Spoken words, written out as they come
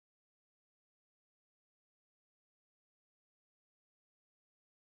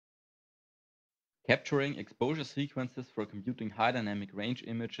Capturing exposure sequences for computing high dynamic range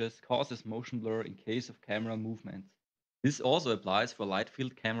images causes motion blur in case of camera movements. This also applies for light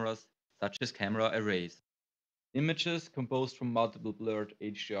field cameras, such as camera arrays. Images composed from multiple blurred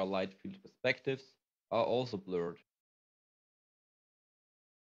HDR light field perspectives are also blurred.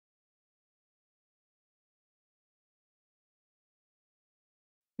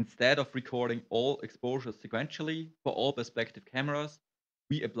 Instead of recording all exposures sequentially for all perspective cameras,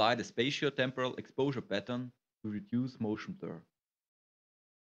 we apply the spatiotemporal exposure pattern to reduce motion blur.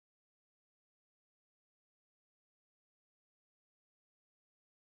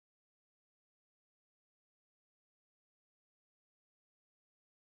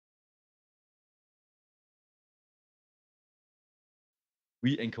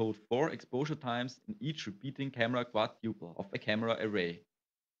 We encode 4 exposure times in each repeating camera quadruple of a camera array.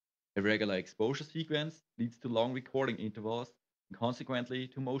 A regular exposure sequence leads to long recording intervals and consequently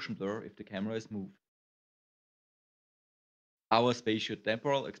to motion blur if the camera is moved. Our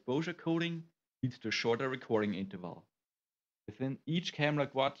spatiotemporal exposure coding leads to a shorter recording interval. Within each camera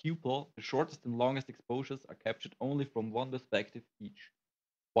quadruple, the shortest and longest exposures are captured only from one perspective each,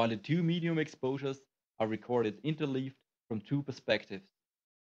 while the two medium exposures are recorded interleaved from two perspectives.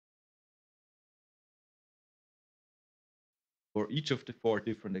 For each of the 4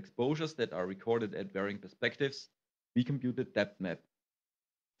 different exposures that are recorded at varying perspectives, we compute a depth map.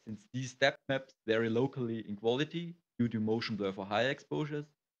 Since these depth maps vary locally in quality due to motion blur for higher exposures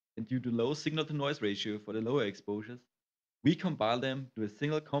and due to low signal to noise ratio for the lower exposures, we compile them to a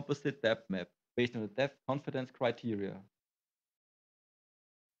single composite depth map based on the depth confidence criteria.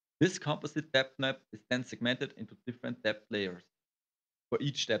 This composite depth map is then segmented into different depth layers. For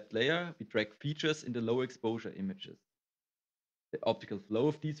each depth layer, we track features in the low exposure images. The optical flow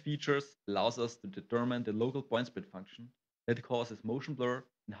of these features allows us to determine the local point spread function that causes motion blur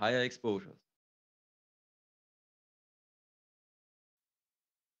in higher exposures.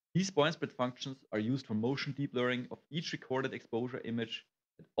 These point spread functions are used for motion deblurring of each recorded exposure image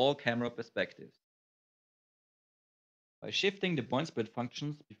at all camera perspectives. By shifting the point spread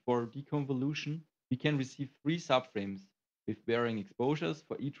functions before deconvolution, we can receive 3 subframes with varying exposures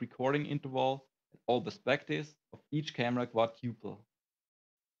for each recording interval at all perspectives of each camera quadruple.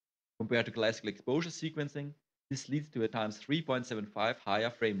 Compared to classical exposure sequencing, this leads to a times 3.75 higher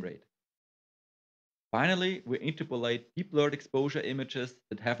frame rate. Finally, we interpolate deblurred exposure images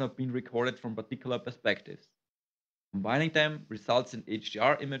that have not been recorded from particular perspectives. Combining them results in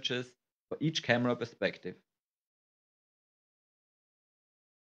HDR images for each camera perspective.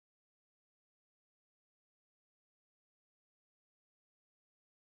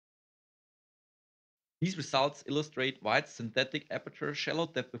 These results illustrate wide synthetic aperture shallow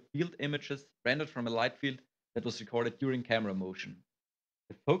depth of field images rendered from a light field that was recorded during camera motion.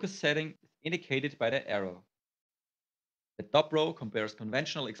 The focus setting is indicated by the arrow. The top row compares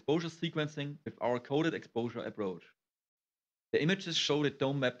conventional exposure sequencing with our coded exposure approach. The images show the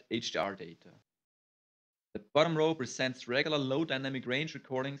dome-mapped HDR data. The bottom row presents regular low dynamic range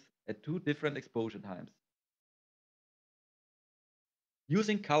recordings at 2 different exposure times.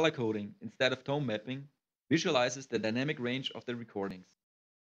 Using color coding instead of tone mapping visualizes the dynamic range of the recordings.